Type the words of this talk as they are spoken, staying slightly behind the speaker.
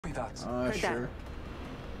Copy that. Sure.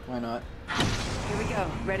 Why not? Here we go.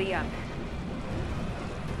 Ready up.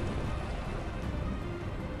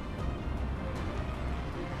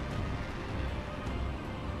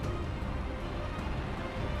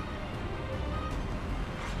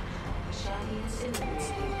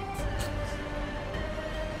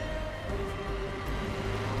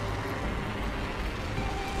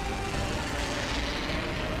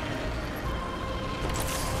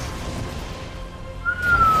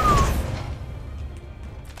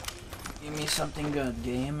 Give me something good,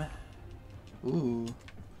 game. Ooh.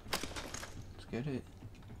 Let's get it.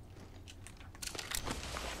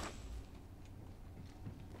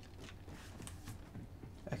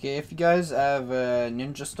 Okay, if you guys have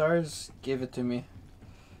ninja stars, give it to me.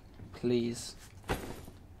 Please.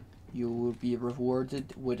 You will be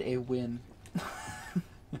rewarded with a win.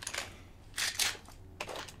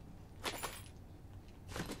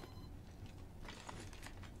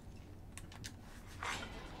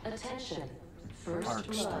 Attention, first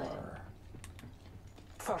blood.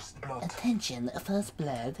 First blood. Attention, first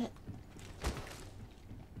blood.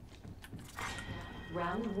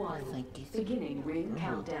 Round one. Thank you. Beginning ring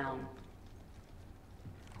countdown.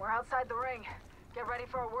 We're outside the ring. Get ready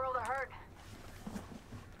for a world of hurt.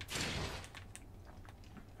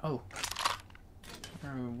 Oh. I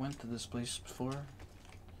never went to this place before.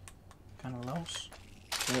 Kinda lost.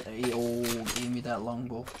 Oh, gave me that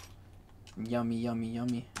longbow. Yummy, yummy,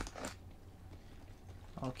 yummy.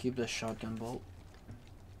 I'll keep the shotgun bolt.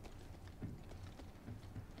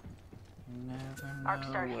 You never know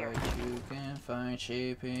Arcstar what here. you can find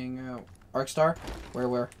shaping out. Arcstar?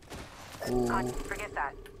 Where? Ooh. Forget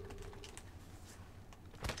that.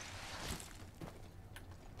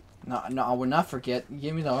 No, I will not forget.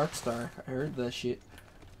 Give me the Arcstar. I heard that shit.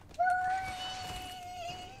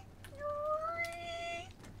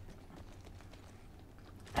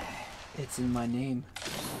 It's in my name.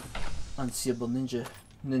 Unseeable Ninja.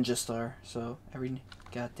 Ninja Star. So every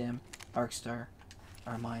goddamn Arcstar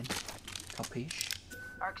are mine. Capiche?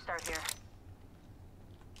 Arcstar here.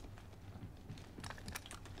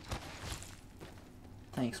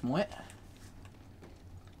 Thanks, Moet.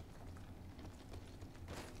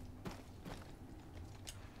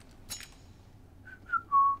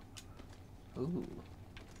 Ooh.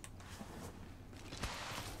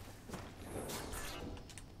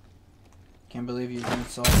 Can't believe you even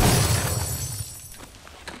saw that.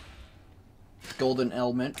 Golden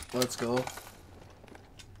element. Let's go.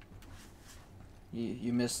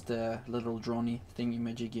 You missed the little droney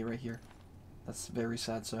thingy-majiggy right here. That's very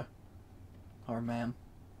sad, sir. Or ma'am.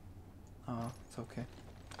 Oh, it's okay.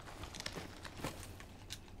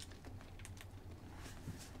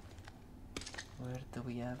 What do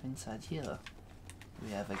we have inside here?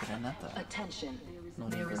 We have a granata. Attention. No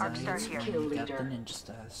There need is for a that. new here. kill We got the leader. ninja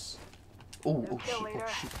stars. Oh, oh Kill shit, leader.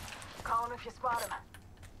 oh shit. Call him if you spot him.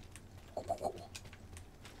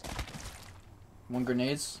 Want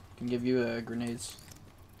grenades? Can give you grenades.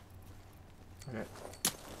 Okay.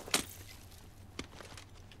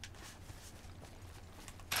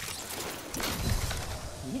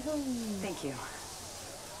 Thank you.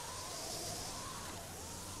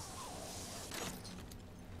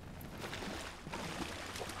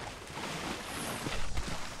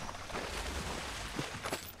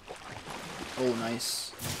 Oh,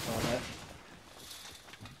 nice. Saw that.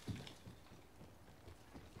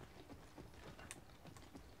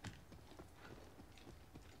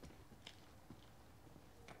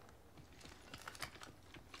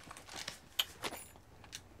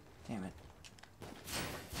 Damn it.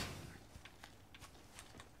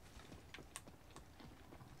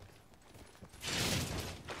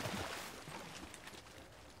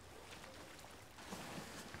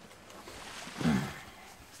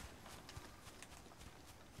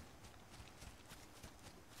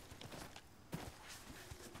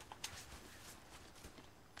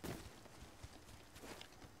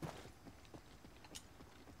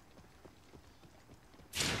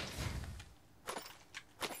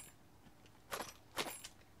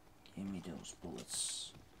 Give me those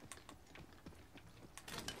bullets.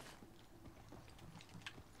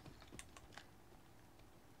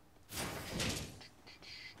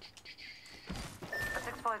 Let's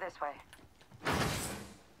explore this way.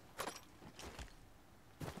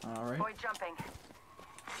 Alright. Boy jumping.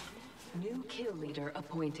 New kill leader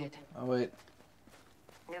appointed. Oh wait,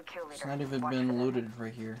 New kill leader. it's not even Watch for been them. looted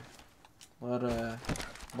right here. A lot of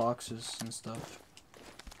boxes and stuff.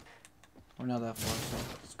 We're not that far, so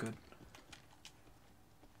it's good.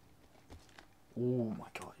 Oh my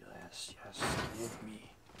god, yes, yes, give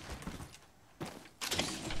me.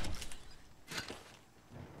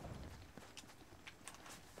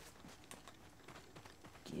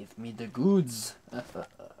 Give me the goods.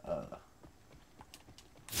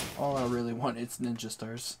 All I really want is ninja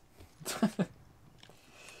stars.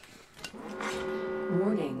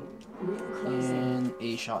 Warning. Ring closing. And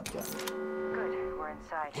a shotgun. Good, we're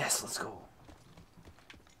inside. Yes, let's go.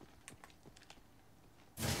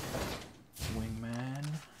 Wingman.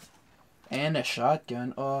 And a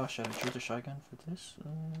shotgun. Oh, should I choose a shotgun for this?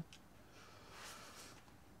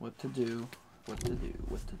 What to do? What to do?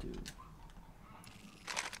 What to do?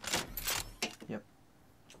 Yep.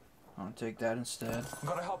 I'll take that instead.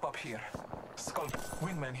 Gotta help up here. Skull,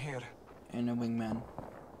 wingman here. And a wingman.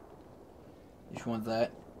 Each want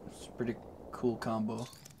that. It's a pretty cool combo.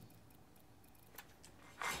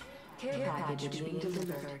 Care package being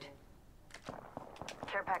delivered.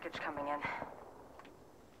 Care package coming in.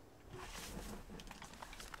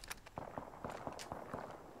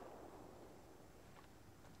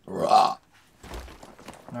 Rah!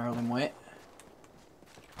 Gnarly wet.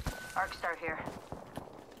 Arc Star here.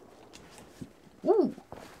 Woo!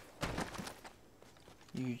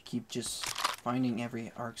 You keep just finding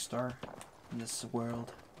every arc star in this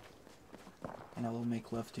world, and I will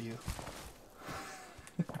make love to you.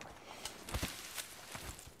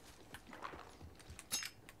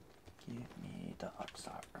 Give me the arc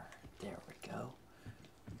star. There we go.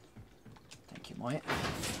 Thank you, Moit.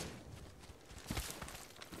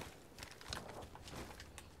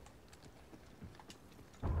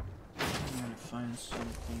 I'm gonna find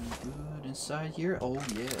something good inside here. Oh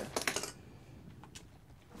yeah.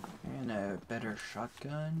 And a better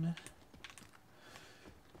shotgun.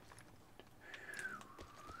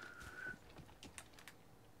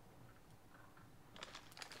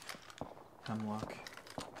 Hemlock.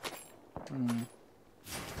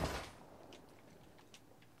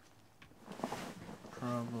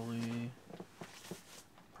 Probably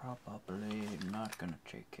not gonna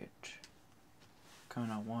take it.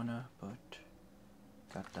 Kinda wanna, but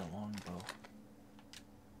got that longbow.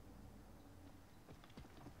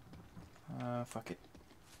 Fuck it.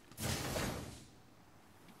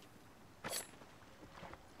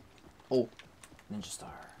 Oh, ninja star.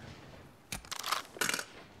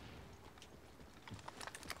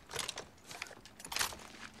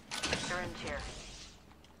 Syringe here.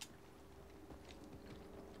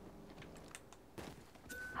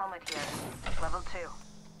 Helmet here. Level 2.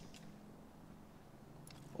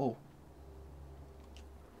 Oh.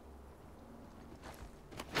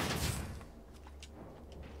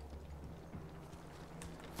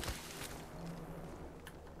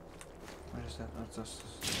 What is that? That's a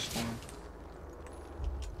storm.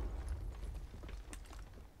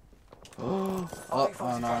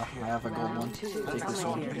 Oh no, I have a gold one. Take this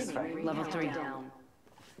one. Level 3 down.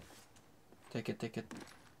 Take it, take it.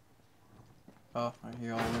 Oh,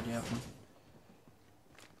 you already have one.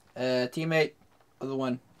 Teammate, other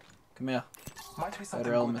one. Come here. Might be something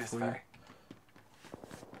Better good element this for you. way.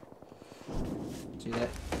 See that?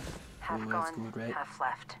 Half Ooh, gone, that's good, right? half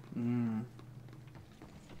left.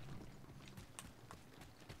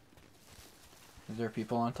 Is there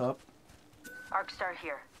people on top? Arc Star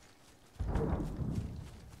here.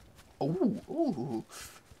 Oh, ooh.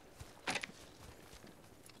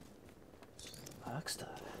 Rockstar.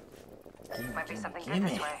 Might be something good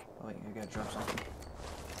this way. Oh wait, I gotta drop something.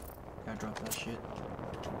 Gotta drop that shit.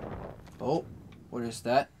 Oh, what is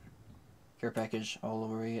that? Care package all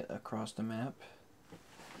the way across the map.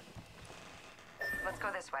 Let's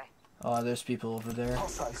go this way. Oh, there's people over there.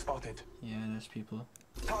 Hostile spotted. Yeah, there's people.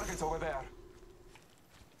 Targets over there.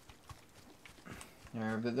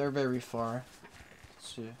 They're very far.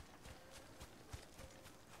 Let's see.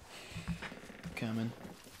 Coming.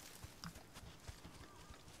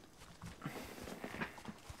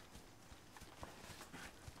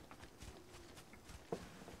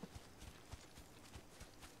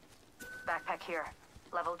 Backpack here.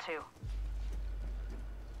 Level 2.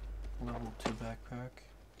 Level 2 backpack.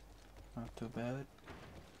 Not too bad.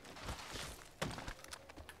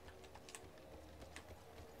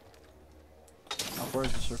 How far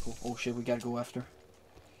is the circle? Oh shit, we gotta go after.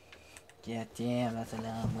 Yeah, damn, that's a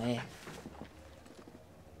long way.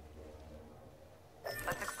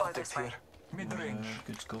 Let's explore Optics this way. here. Mid-range.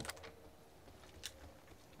 Good scope.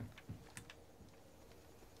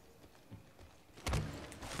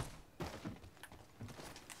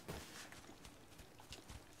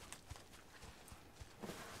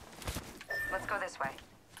 Let's go this way.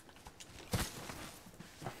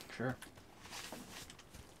 Sure.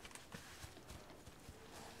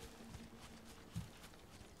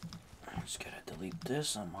 Just gotta delete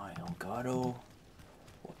this on my Elgato.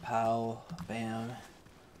 Pow, bam.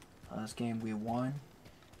 Last game we won.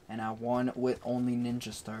 And I won with only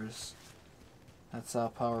ninja stars. That's how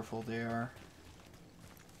powerful they are.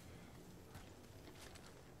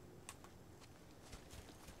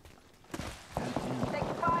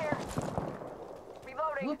 Taking fire.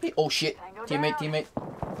 Reloading. Whoopee. Oh shit. Tango Teammate, down. teammate.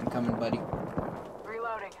 I'm coming, buddy.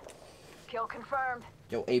 Reloading. Kill confirmed.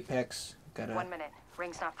 Yo, Apex. Gotta. 1 minute.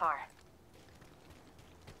 Ring's not far.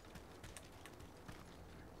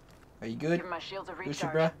 Are you good? Give my shields a Gucci,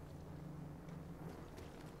 recharge. bruh?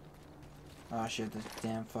 Oh shit, this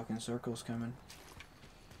damn fucking circle's coming.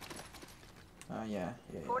 Yeah.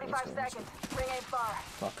 45 let's go. seconds. Ring ain't far.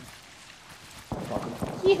 Fuck him. Fuck him.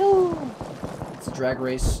 Yee-hoo! It's a drag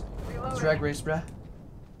race. Reloading. It's a drag race, bruh.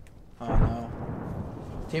 Oh no.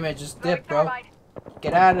 Teammate, just dip, bro.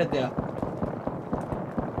 Get out of there.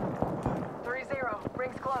 3-0.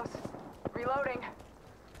 Rings close. Reloading.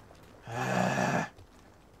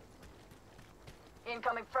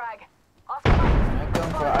 Incoming frag. Awesome. I'm not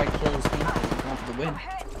going for I kills team. I'm going for the win.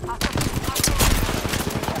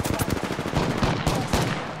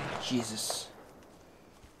 Jesus.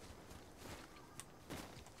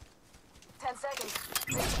 10 seconds.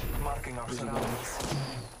 Marking our surroundings.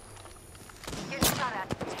 Get shot at.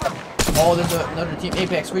 Oh, there's another team.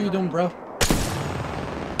 Apex, what are you doing, bro?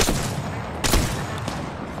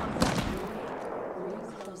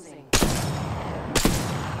 Rings closing.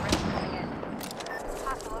 Rings coming in.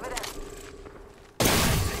 Hostile over there.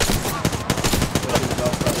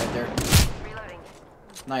 Right there. Reloading.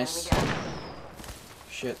 Nice.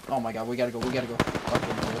 Shit. Oh my god, we gotta go. Fucking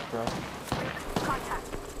dip, bro. Contact.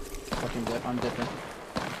 Fucking dip. I'm dipping.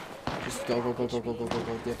 Just go. Dip. Eyes are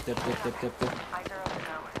open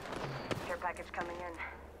now. Care package coming in.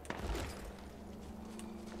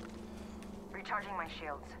 Recharging my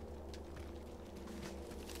shields.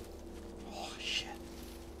 Oh shit.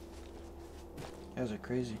 You guys are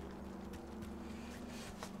crazy.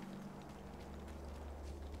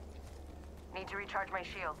 Need to recharge my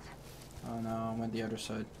shields. Oh no, I went the other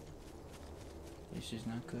side. This is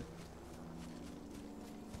not good.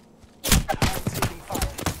 Taking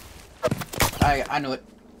fire. I knew it.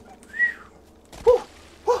 Woo!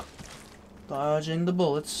 Woo! Dodging the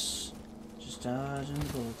bullets. Just dodging the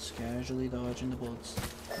bullets. Casually dodging the bullets.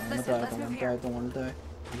 Don't wanna die, don't wanna die.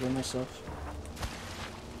 I heal myself.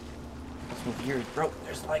 Let's move here. Bro,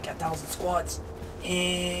 there's like 1,000 squads.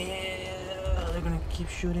 Yeah, they're gonna keep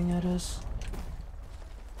shooting at us.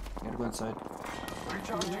 I gotta go inside.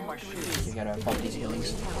 Recharging my shields. You gotta bump these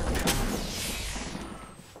healings.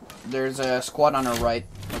 There's a squad on our right.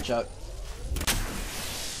 Watch out.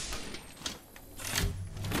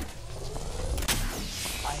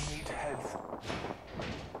 I need health.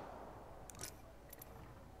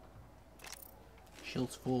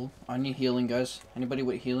 Shield's full. I need healing, guys. Anybody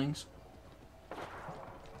with healings?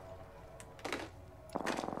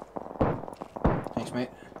 Thanks, mate.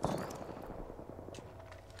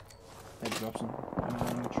 I dropped some.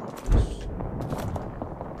 Trophies.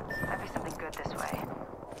 Might be something good this way.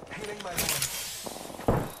 Healing my wounds.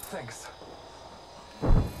 Thanks.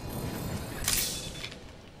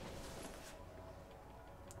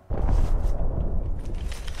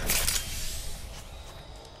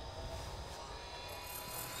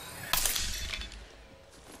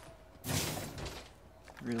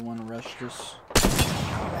 Really want to rush this.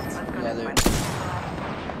 Let's go Yeah, this they're way.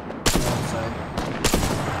 outside.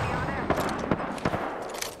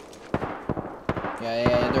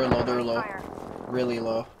 Yeah, they're low. Fire. Really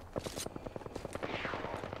low.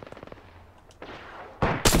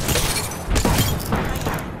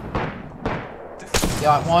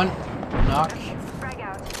 Got one. Knock. Frag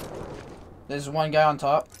out. There's one guy on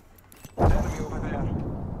top. Enemy over there.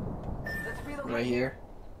 Let's relocate Right here.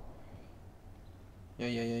 Yeah,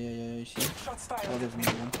 you see? Shots Oh, fired. there's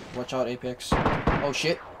another one. Watch out, Apex. Oh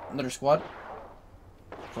shit, another squad.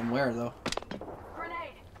 From where though?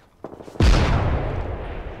 Grenade.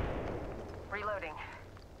 Reloading.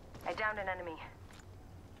 I downed an enemy.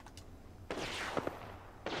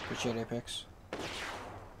 Good shit, Apex.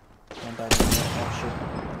 Don't die. Oh shit.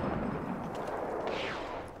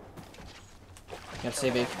 Gotta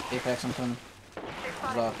save Apex, I'm coming.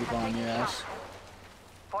 There's a lot of people on your ass.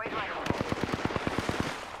 Void running.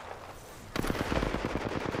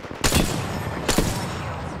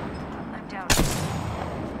 I'm down.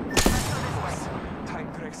 Let's go this way. Time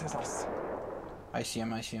graces us. I see him.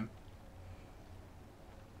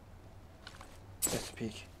 That's a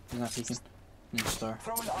peek. He's not peeking. Need a star.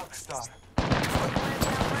 Throw an arc star. Star.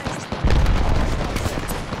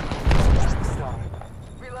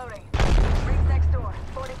 Reloading. Rings next door.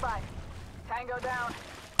 45. Tango down.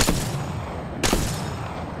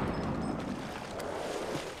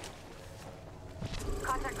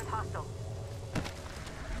 Contact with hostile.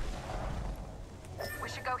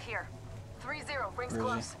 here. 3-0, rings Where is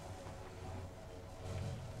close.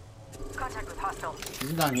 Contact with hostile. Is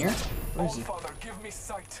he down here? Where is he? Father, give me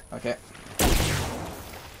sight. Okay.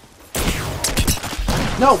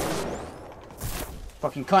 No!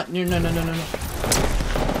 Fucking cunt. No.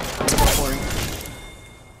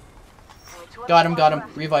 Got him.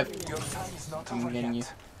 Revive. Your time is not I'm over getting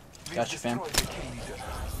yet. you. Gotcha, fam. Destroy the key leader.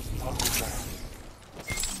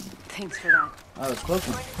 Thanks for that. Oh, it's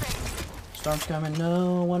closing. Storm's coming.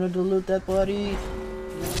 No, I wanted to loot that body. In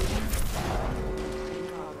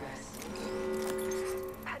progress.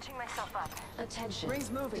 Patching myself up. Attention. Rings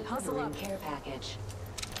moving. Hustle Delivering up. care package.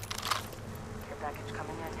 Care package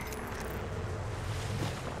coming in.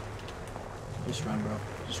 Just run, bro.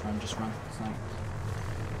 Just run. It's not.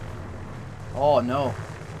 Oh no.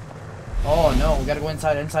 Oh no. We gotta go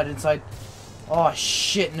inside. Oh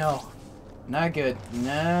shit, no. Not good.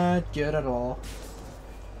 Not good at all.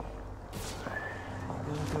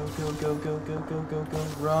 Go.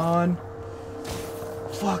 Run.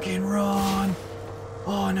 Fucking run.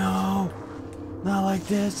 Oh no. Not like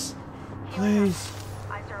this. Please.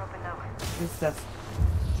 Eyes are open though. That's.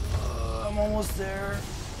 I'm almost there.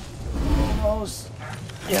 Almost.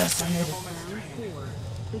 Yes, I made it. Round 4.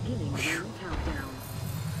 Beginning ring countdown.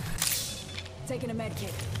 Taking a med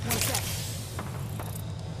kit. 1 sec.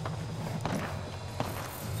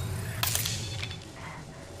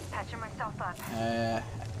 Patching myself up.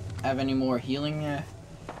 Have any more healing,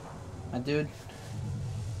 my dude?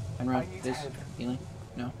 And run I need this help. healing?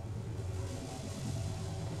 No.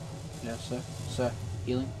 Yeah, sir.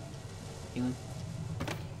 Healing.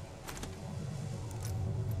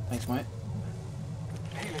 Thanks, mate.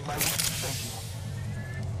 Healing my wounds. Thank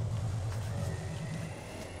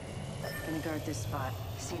you. Gonna guard this spot.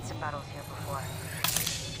 Seen some battles here before.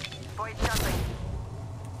 Void jumping.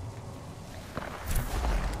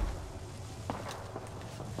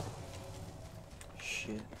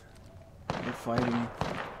 Shit. They're fighting.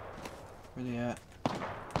 Where they at?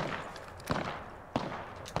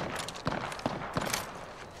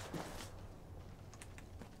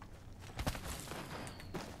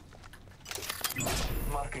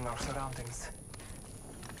 Marking our surroundings.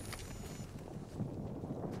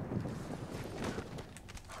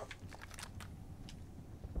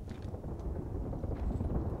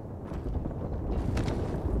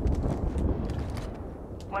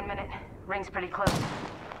 One minute. Ring's pretty close.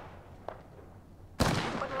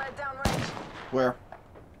 Wouldn't let down range. Where?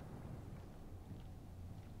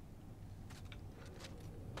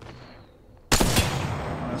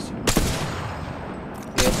 I see him.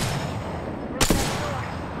 Hit. Room next door.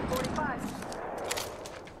 45.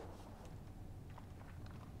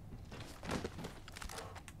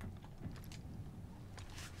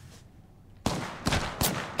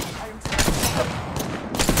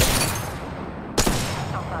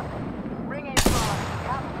 Myself up. Ring ain't far.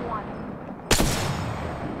 Cap 1.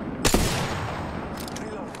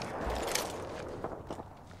 Reloading.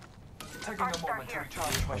 Taking a moment to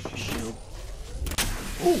recharge my shield. Shield.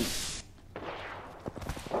 Ooh.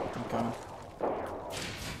 I'm coming.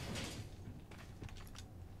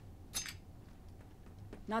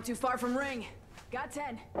 Not too far from ring. Got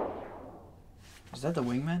 10. Is that the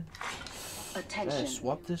wingman? Attention.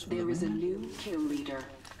 Swap this with There the is a wingman? new kill leader.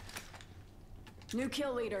 New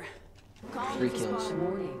kill leader. Call 3 me kills.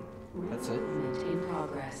 Warning. That's it. Movement in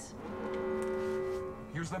progress.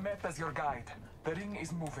 Use the map as your guide. The ring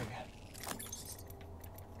is moving.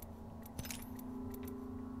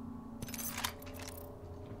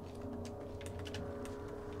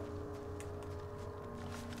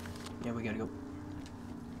 Yeah, we gotta go.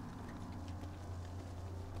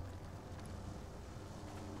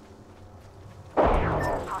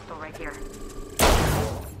 Hostile right here.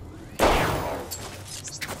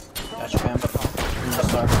 Gotcha, fam. Here's the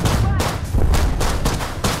star.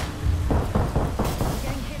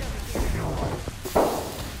 Getting hit over here.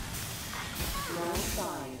 Round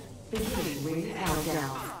 5. Beginning ring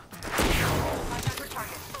countdown. Contact with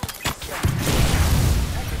target.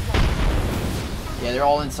 Yeah, they're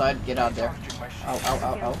all inside. Get out there. Recharging my shield.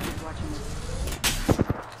 Ow.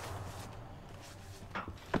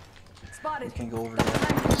 Spotted. We can go over there.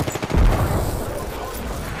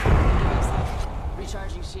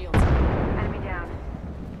 Recharging shields. Enemy down.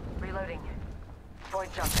 Reloading. Void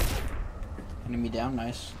jumping. Enemy down,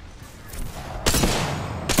 nice.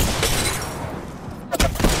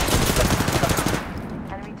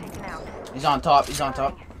 Enemy taken out. He's on top. He's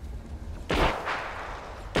low.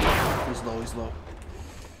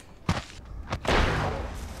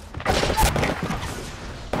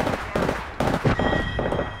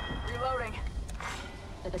 Reloading.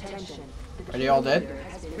 Attention. Are they all dead?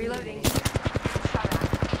 Has been Reloading. eliminated. Shot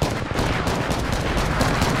at.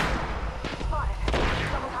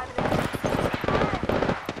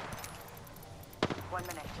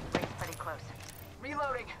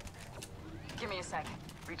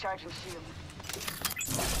 Recharging shield.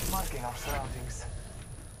 Marking our surroundings.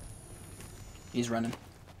 He's running.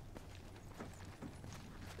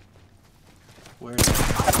 Where is he?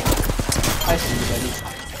 I see you, buddy.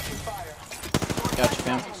 Gotcha,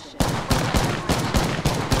 fam.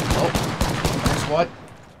 Oh, next what?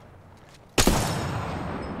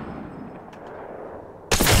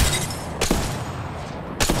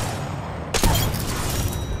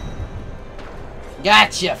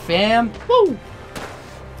 Gotcha, fam! Woo!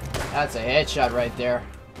 That's a headshot right there.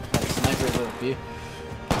 That sniper's with you.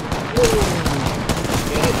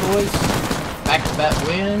 Get it, boys. Back-to-back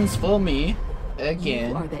wins for me.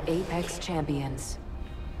 Again. You are the Apex champions.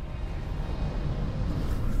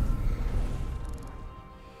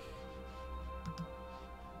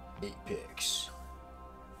 Apex.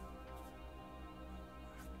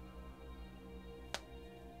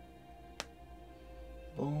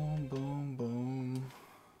 Boom, boom.